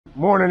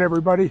Morning,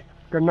 everybody.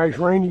 Got a nice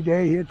rainy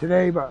day here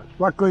today, but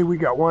luckily we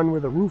got one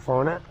with a roof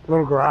on it,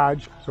 little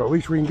garage, so at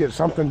least we can get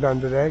something done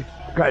today.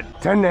 Got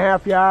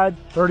 10.5 yard,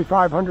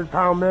 3,500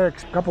 pound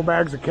mix, a couple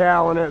bags of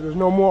cal in it. There's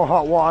no more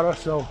hot water,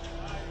 so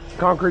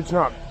concrete's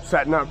not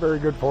setting up very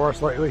good for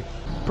us lately.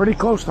 Pretty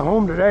close to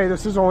home today.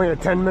 This is only a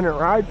 10-minute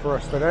ride for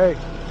us today.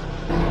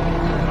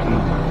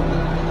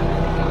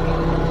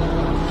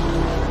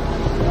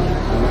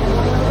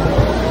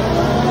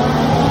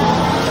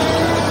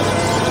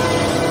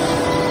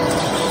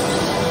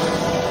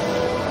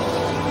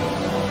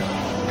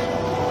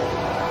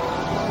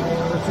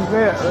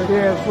 Right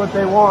here is what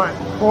they want.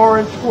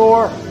 4-inch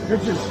floor,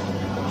 pitches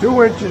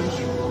 2 inches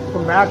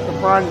from back to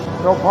front.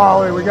 No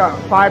poly. We got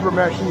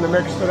fibermesh in the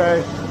mix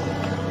today.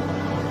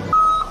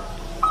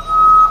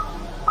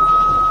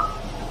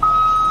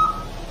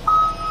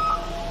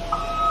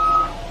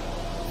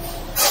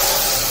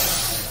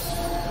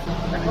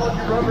 I called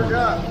you rubber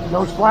duck.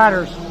 No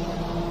splatters.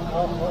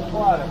 Oh, no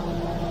splatter.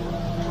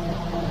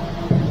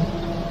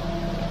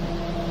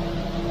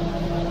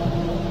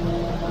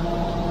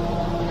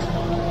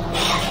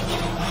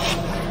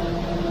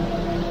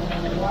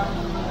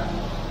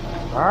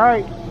 All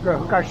right,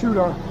 got a shoot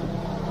on.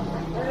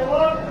 Take a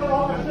look, go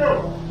home and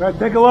shoot. Let's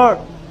take a look.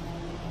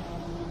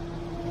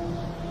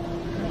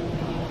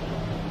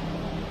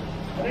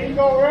 I didn't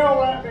go real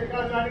wet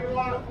because I didn't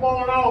want it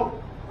flowing out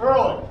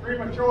early,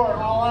 premature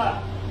and all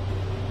that.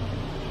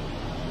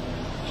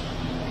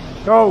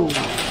 So,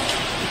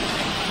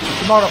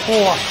 it's about a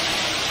 4.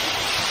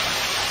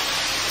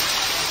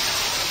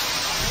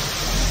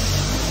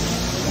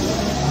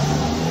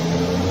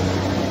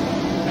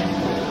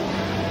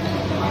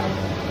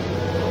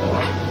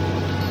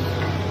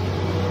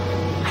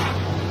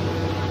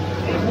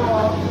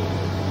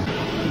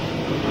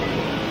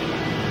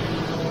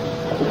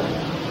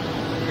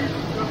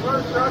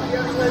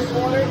 Yesterday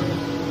morning, we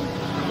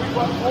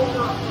put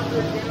over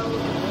 100 gallons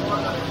of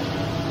water.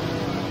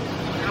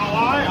 You know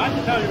why? I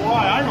can tell you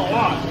why. I know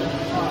why.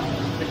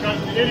 Because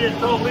the idiot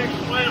told me to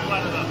plant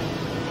wet enough.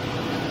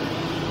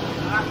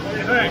 What do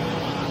you think?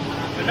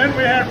 And then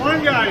we had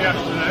one guy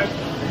yesterday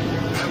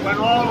that went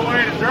all the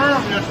way to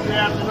Durham yesterday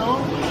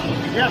afternoon.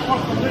 And guess what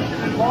position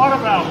his water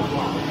valve was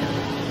on?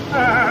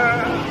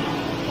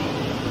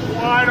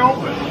 Wide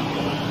open.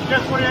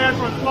 Guess what he had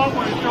for a plug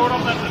when he showed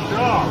up at the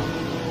job?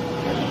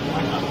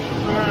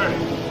 30.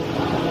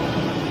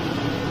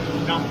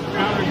 Dumped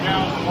 300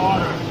 gallons of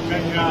water.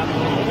 Coming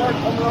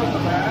on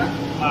the back?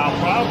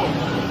 Probably.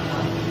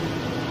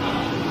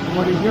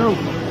 What do you do?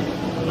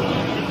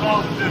 He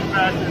called the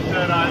dispatch and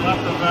said I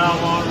left the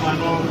valve on, my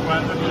load was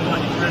wet. This was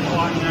like 3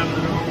 o'clock in the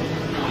afternoon.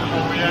 So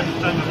we had to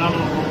send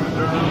another load to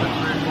Durham at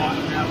 3 o'clock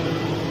in the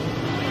afternoon.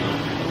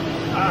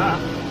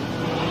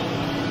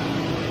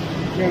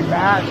 Came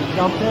back and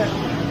dumped it.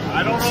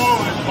 I don't know.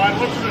 If I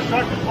looked at the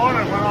truck this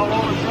morning, went all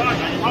over the truck,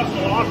 I must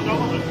have lost some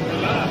of it for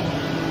that.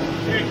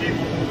 Can't keep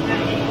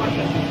this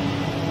fucking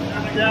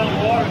 10 gallon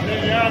of water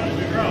 10 yards to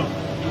the ground.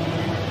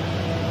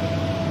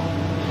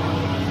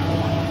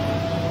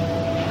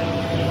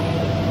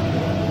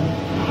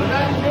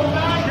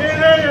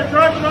 Can't hear your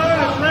truck's running,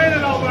 it's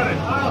raining already.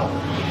 Oh.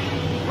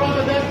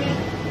 Rubber ducky.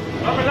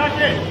 Rubber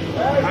ducky.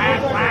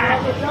 Quack,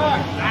 quack. Rubber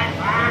duck. Quack,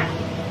 quack.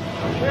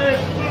 Okay,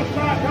 it's going to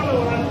start coming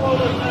when I slow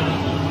this down.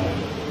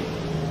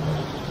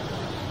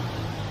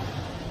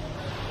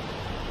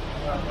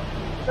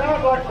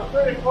 Sounds like we're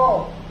pretty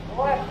close.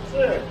 We'll have to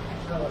see.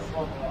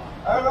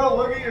 I don't know,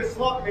 look at your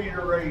slump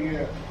meter right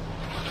here.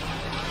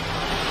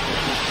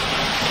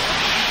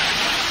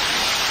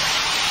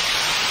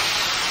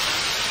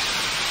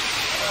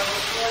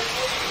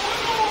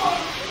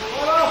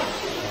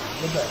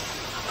 What's that?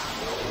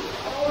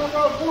 I don't want to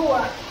go too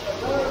wet. I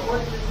know it's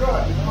what you're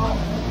good, you know?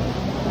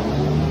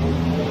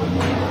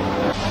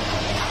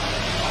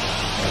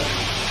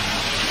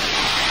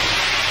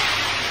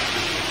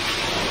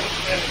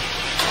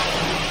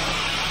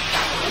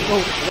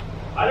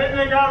 I didn't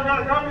think I was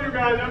going to come to you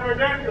guys ever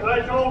again because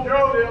I told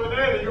Joe the other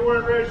day that you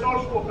weren't very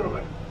sociable to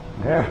me.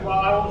 Yeah. Well,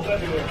 I won't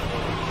send you there.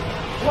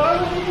 Why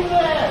would you do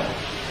that?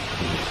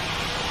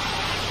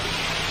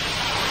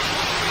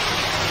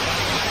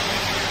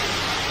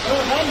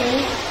 Oh,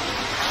 honey.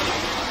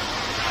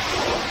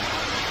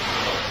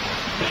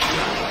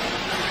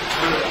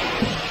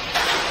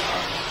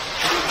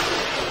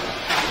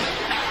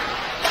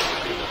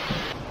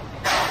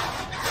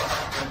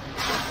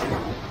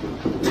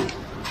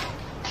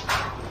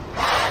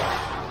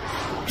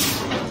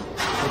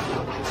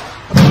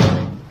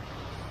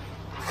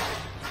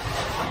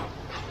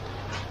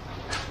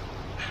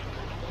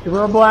 Give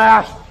her a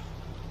blast.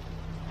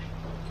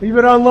 Leave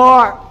it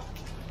unlocked.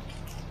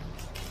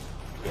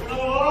 Leave it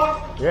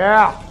unlocked?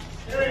 Yeah.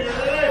 Hey, you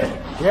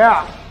ready?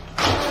 Yeah.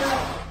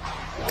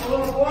 A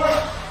little boy?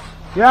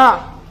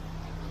 Yeah.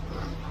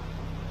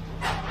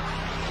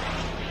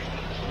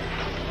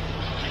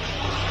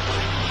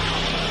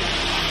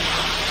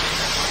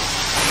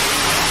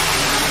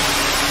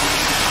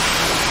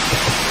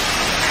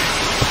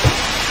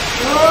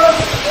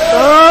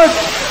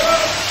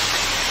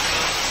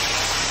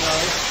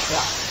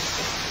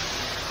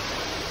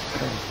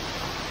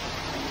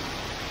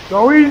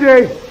 Go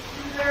easy.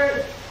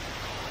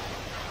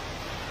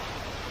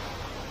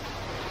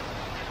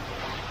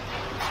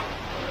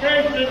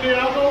 Okay, Cindy,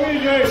 I'll go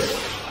easy.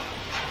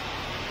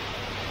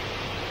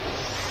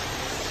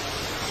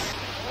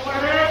 Go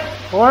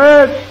ahead. Go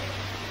ahead.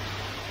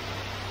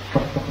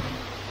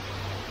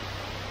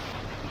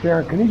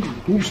 Karen,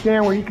 can you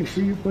stand where you can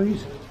see you,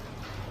 please?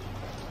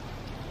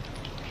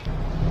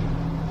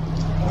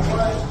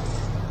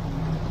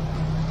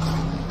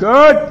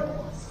 Good.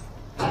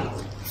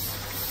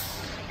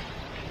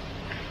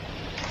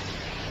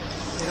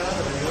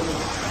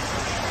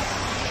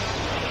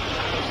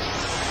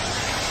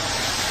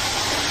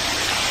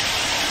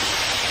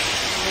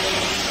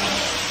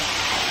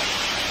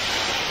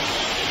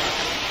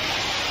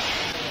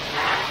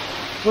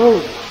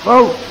 Move.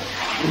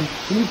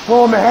 Can you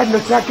pull him ahead in a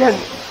second?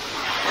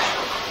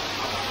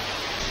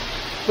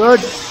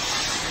 Good.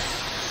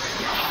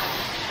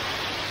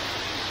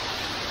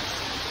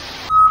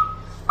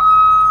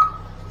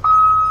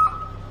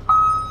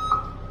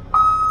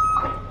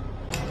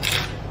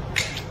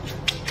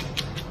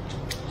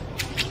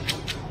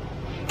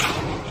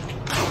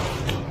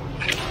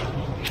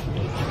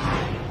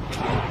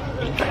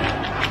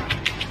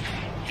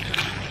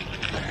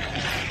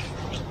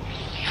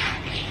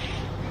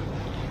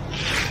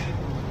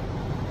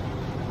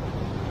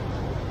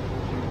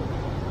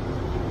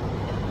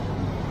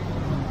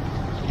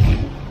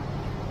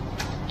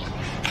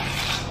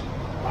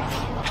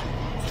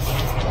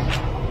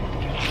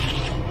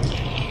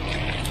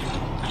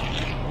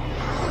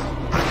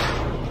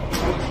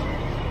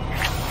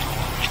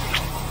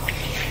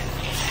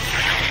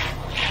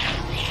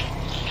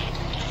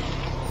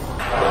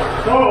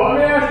 So, let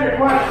me ask you a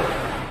question.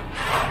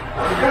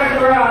 You got a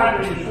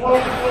garage and you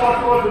slope the floor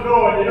towards the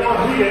door and you don't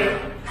heat it,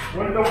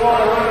 wouldn't the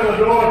water run in the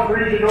door and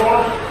freeze your door?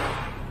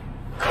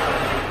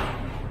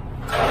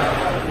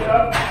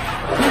 Yeah.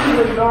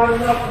 There's not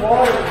enough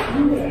water to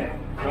do that.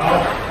 No.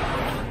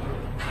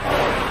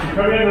 You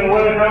come in the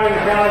winter time,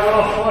 your car's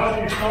all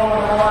slushy, snow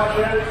and all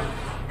that shit.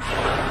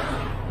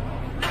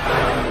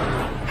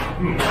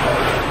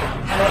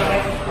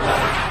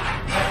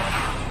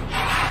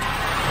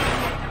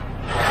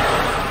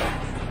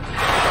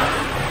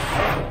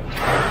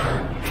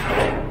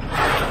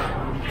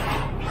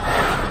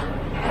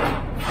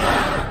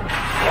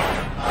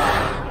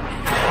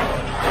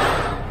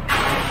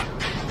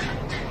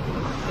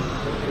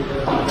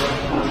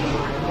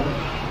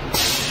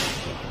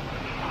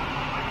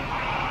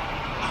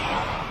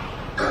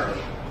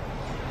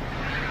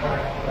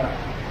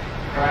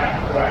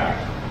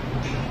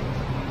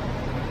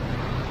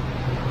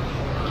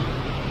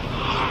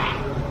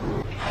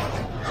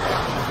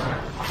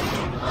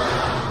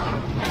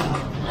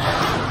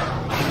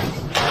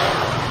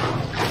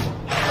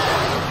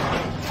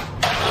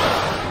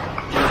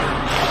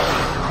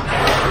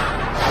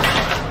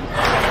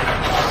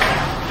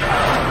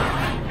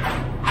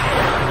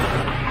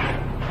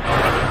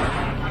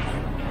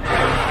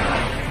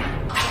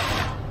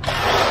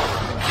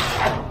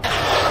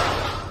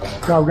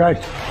 Go, guys.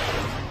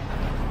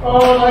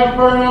 Oh, nice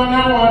burn on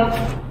that one.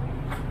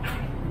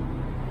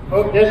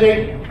 Oh,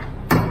 dizzy.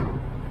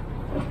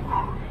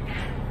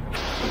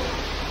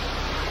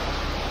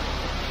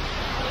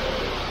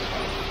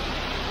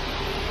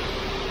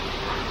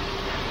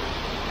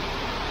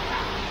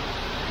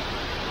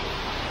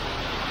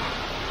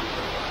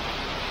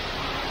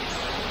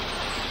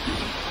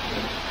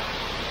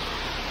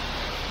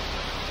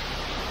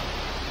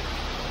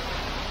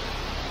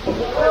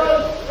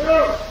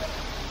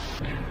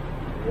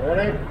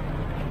 Ready?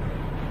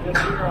 Yes,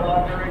 sir. I'll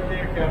lock it right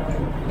there,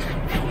 Captain.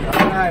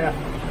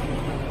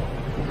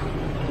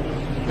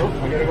 Oop,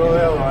 I gotta go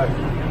that way.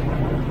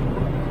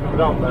 Come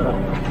down better.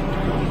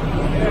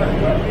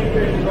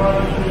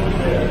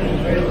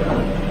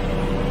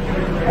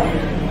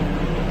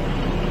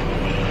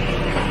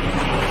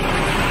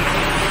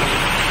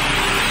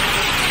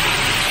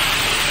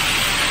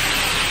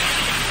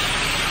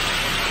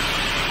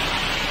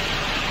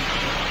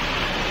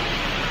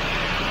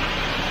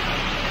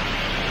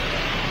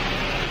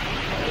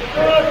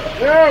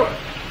 Go!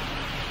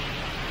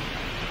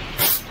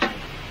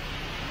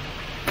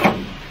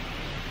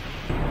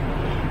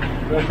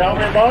 You want to tell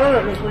me about it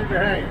or just leave you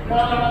hanging? No,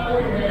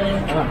 leave you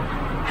hanging.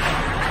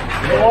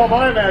 You don't want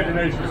my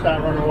imagination to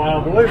start running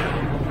wild, believe me.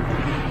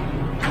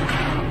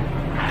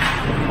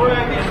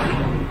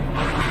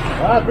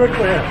 Ah, good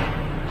for him.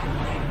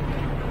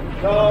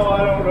 No, I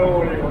don't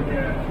know anyone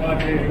yet. Not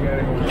dating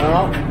anyone.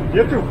 No,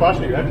 you're too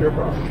fussy. That's your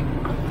problem.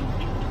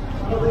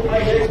 I don't think my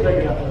day's big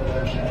enough for that.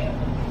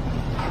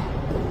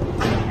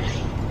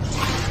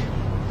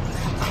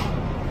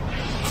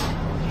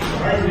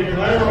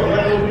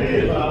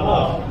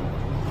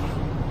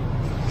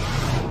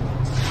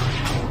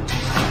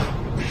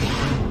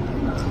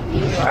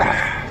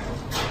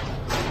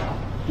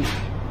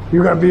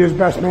 You gonna be his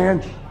best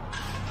man?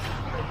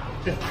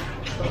 They're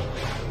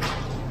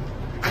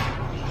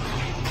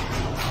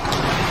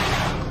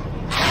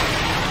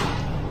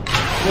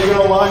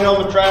gonna line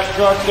all the trash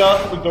trucks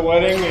up with the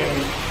wedding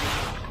and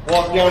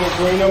walk down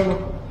between them.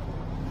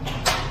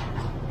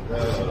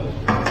 Watch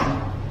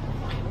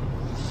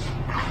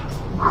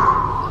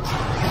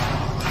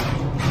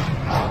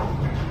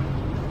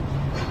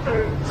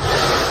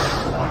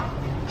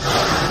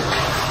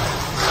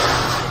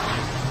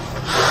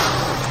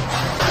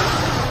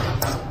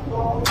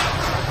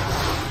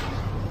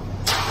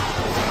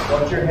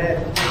your head.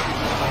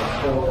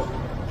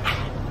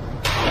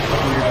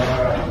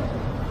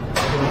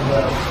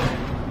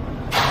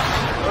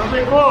 Don't be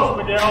close,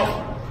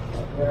 Miguel.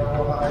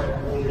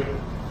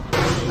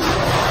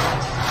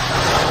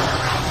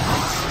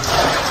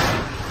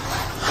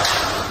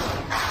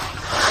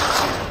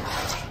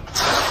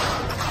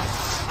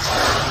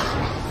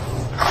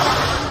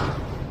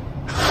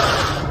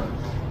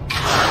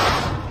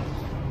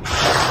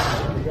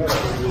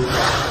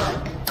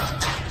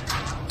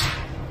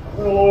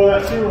 Oh,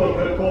 that seawall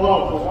could pull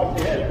out, so watch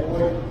your head, boy.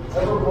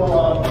 Never pull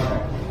out.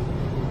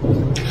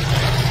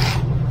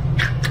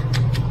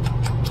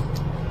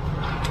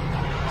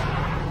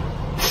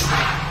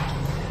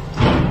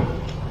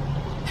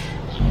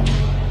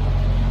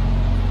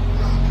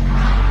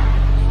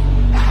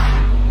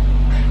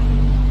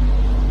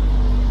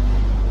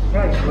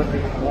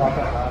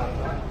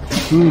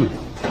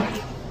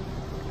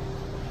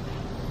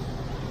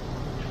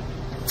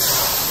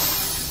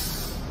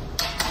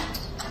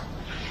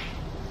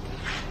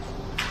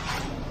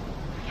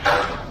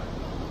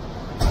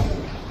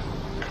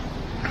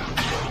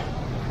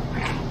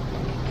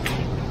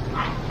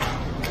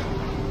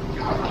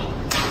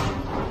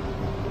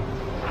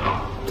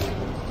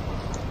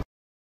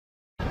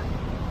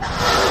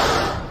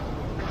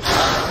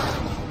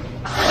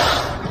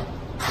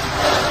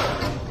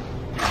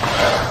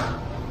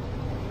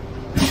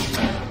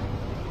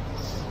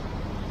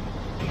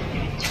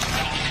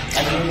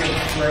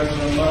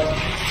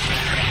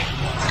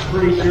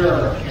 Pretty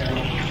sure.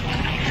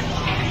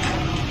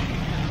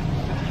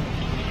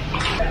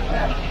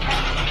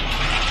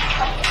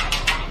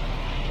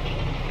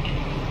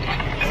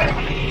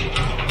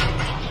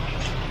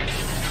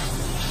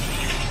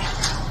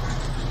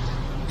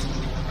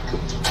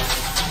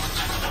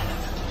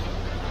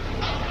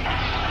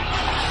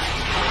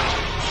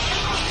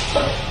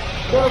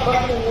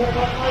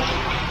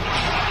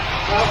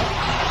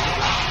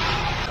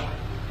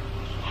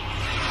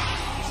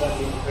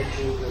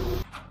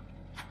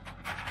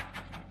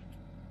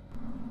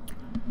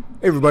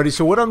 Hey everybody,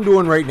 so what I'm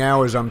doing right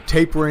now is I'm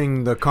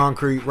tapering the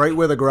concrete right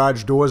where the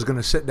garage door is going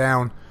to sit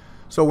down.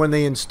 So when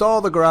they install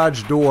the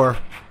garage door,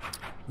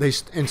 they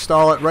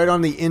install it right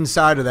on the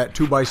inside of that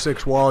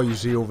 2x6 wall you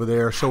see over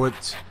there. So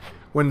it's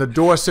when the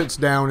door sits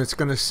down, it's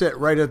going to sit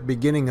right at the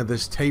beginning of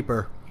this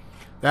taper.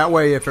 That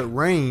way if it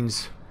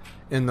rains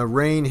and the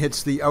rain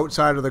hits the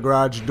outside of the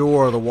garage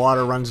door, the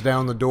water runs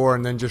down the door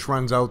and then just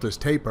runs out this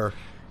taper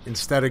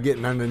instead of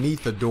getting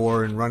underneath the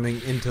door and running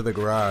into the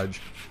garage.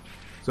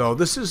 So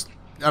this is,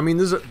 I mean,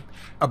 there's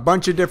a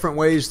bunch of different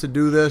ways to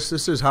do this.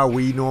 This is how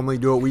we normally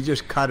do it. We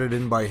just cut it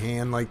in by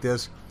hand like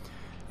this.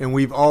 And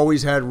we've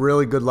always had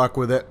really good luck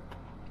with it.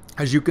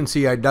 As you can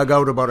see, I dug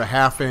out about a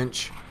 1/2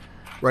 inch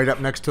right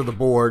up next to the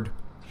board.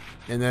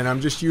 And then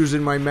I'm just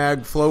using my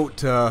mag float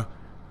to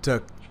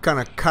kind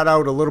of cut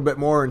out a little bit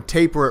more and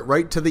taper it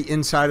right to the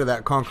inside of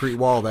that concrete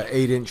wall, that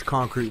 8-inch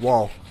concrete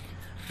wall.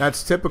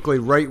 That's typically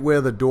right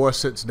where the door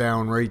sits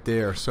down right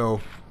there.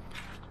 So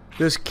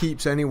this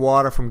keeps any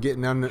water from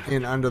getting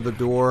in under the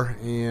door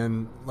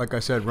and, like I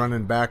said,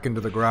 running back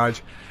into the garage.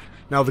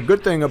 Now the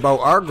good thing about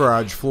our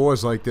garage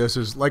floors like this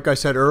is, like I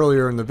said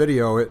earlier in the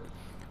video,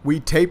 we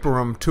taper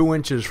them 2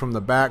 inches from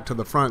the back to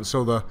the front,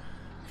 so the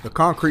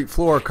concrete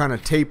floor kind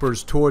of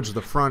tapers towards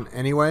the front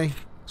anyway,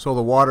 so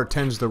the water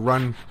tends to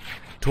run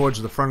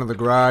towards the front of the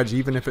garage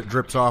even if it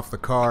drips off the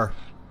car.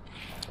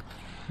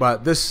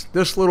 But this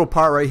little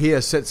part right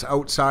here sits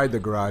outside the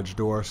garage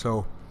door,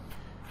 so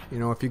you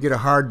know, if you get a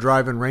hard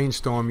driving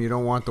rainstorm, you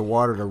don't want the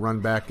water to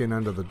run back in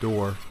under the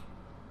door.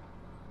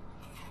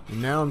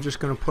 And now I'm just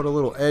going to put a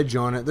little edge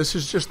on it. This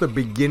is just the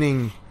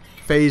beginning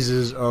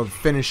phases of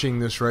finishing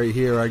this right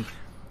here.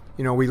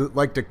 You know, we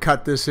like to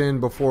cut this in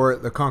before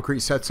the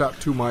concrete sets up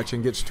too much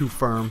and gets too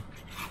firm.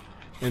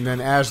 And then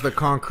as the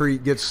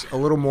concrete gets a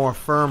little more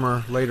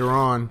firmer later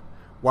on,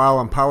 while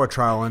I'm power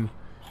troweling,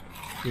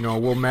 you know,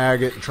 we'll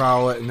mag it,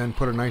 trowel it, and then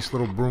put a nice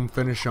little broom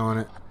finish on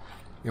it.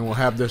 And we'll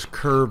have this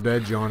curved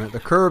edge on it. The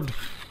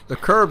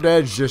curved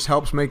edge just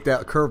helps make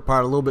that curved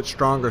part a little bit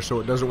stronger so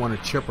it doesn't want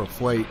to chip or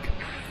flake.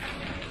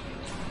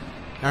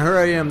 Now here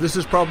I am. This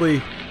is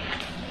probably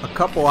a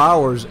couple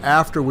hours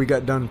after we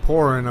got done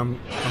pouring. I'm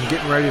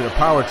getting ready to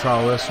power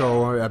trowel this,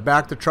 so I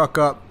back the truck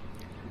up,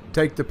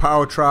 take the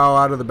power trowel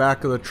out of the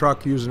back of the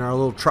truck using our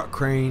little truck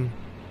crane,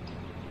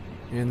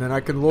 and then I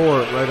can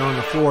lower it right on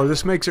the floor.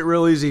 This makes it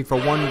real easy for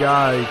one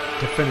guy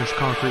to finish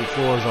concrete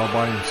floors all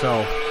by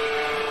himself.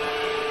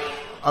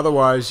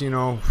 Otherwise, you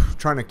know,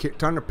 trying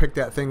to pick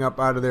that thing up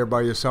out of there by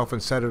yourself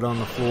and set it on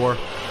the floor,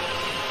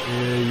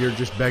 you're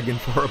just begging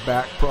for a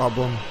back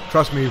problem.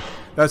 Trust me,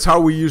 that's how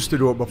we used to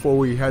do it before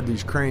we had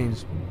these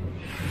cranes.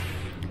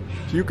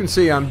 So you can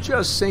see I'm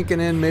just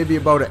sinking in maybe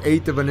about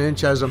 1/8 of an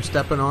inch as I'm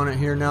stepping on it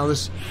here now.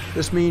 This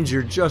means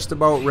you're just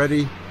about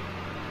ready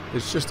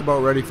it's just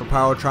about ready for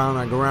power trial, and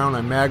I go around,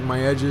 I mag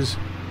my edges,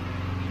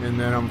 and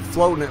then I'm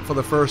floating it for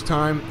the first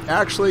time.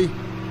 Actually,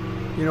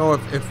 you know,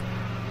 if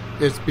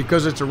it's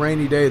because it's a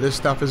rainy day, this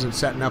stuff isn't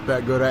setting up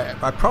that good.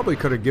 I probably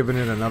could have given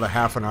it another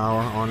half an hour,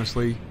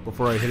 honestly,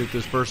 before I hit it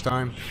this first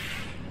time.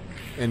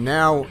 And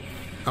now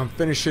I'm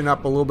finishing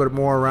up a little bit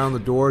more around the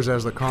doors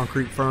as the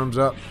concrete firms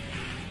up.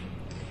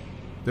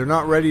 They're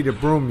not ready to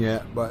broom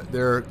yet, but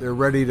they're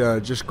ready to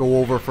just go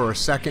over for a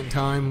second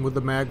time with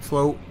the mag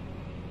float.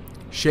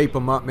 Shape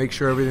them up, make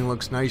sure everything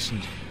looks nice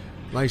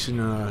and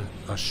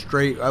a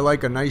straight. I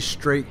like a nice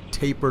straight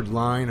tapered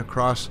line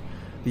across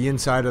the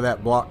inside of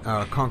that block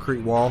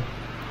concrete wall.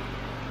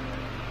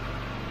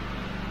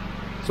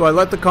 So I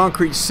let the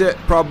concrete sit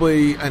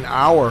probably an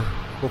hour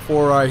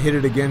before I hit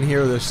it again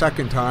here the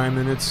second time,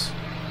 and it's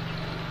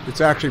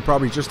actually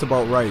probably just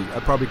about right. I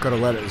probably could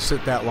have let it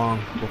sit that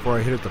long before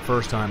I hit it the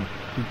first time,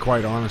 to be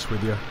quite honest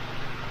with you.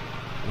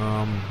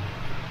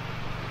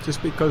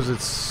 Just because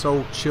it's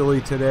so chilly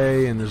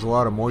today and there's a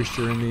lot of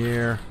moisture in the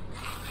air.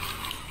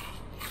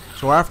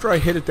 So after I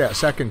hit it that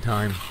second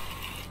time,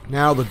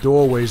 now the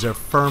doorways are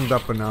firmed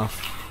up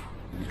enough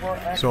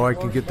so I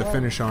can get the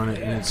finish on it,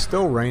 and it's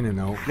still raining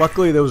out.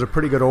 Luckily there was a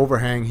pretty good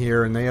overhang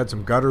here and they had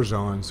some gutters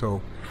on,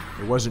 so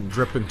it wasn't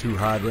dripping too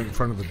hard right in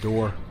front of the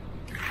door.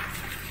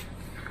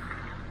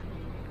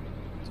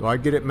 So I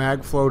get it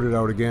mag floated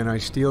out again, I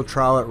steel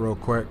trowel it real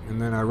quick, and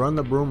then I run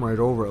the broom right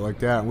over it like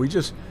that.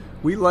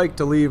 We like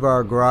to leave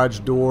our garage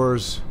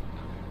doors,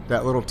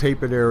 that little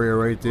tapered area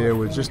right there,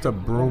 with just a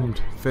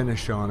broomed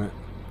finish on it.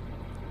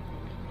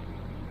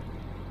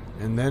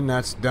 And then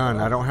that's done.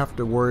 I don't have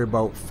to worry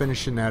about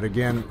finishing that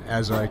again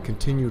as I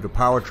continue to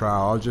power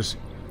trowel.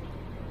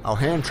 I'll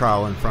hand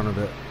trowel in front of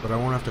it, but I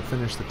won't have to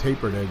finish the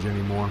tapered edge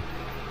anymore.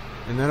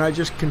 And then I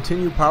just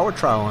continue power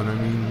troweling. I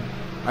mean,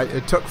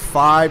 it took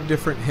 5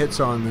 different hits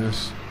on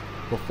this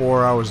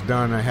before I was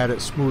done. I had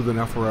it smooth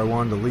enough where I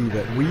wanted to leave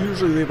it. We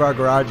usually leave our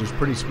garages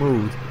pretty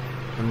smooth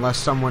unless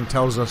someone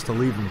tells us to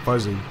leave them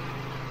fuzzy.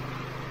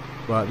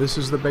 But this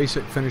is the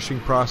basic finishing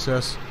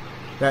process.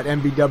 That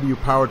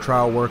MBW power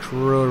trowel works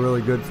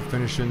really good for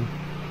finishing.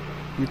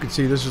 You can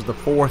see this is the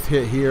 4th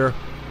hit here.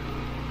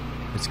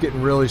 It's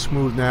getting really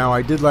smooth now.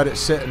 I did let it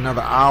sit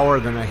another hour,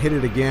 then I hit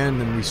it again,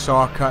 then we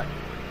saw cut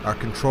our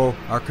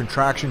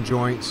contraction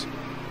joints.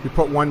 We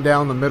put one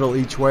down the middle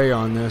each way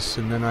on this,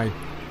 and then I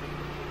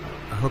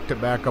hooked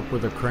it back up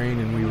with a crane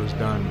and we was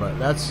done. But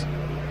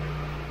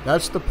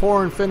that's the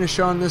pour and finish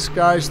on this,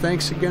 guys.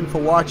 Thanks again for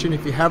watching.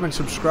 If you haven't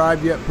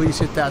subscribed yet, please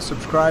hit that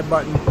subscribe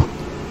button.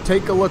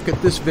 Take a look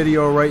at this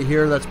video right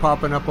here that's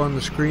popping up on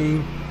the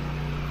screen,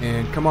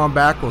 and come on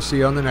back. We'll see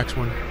you on the next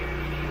one.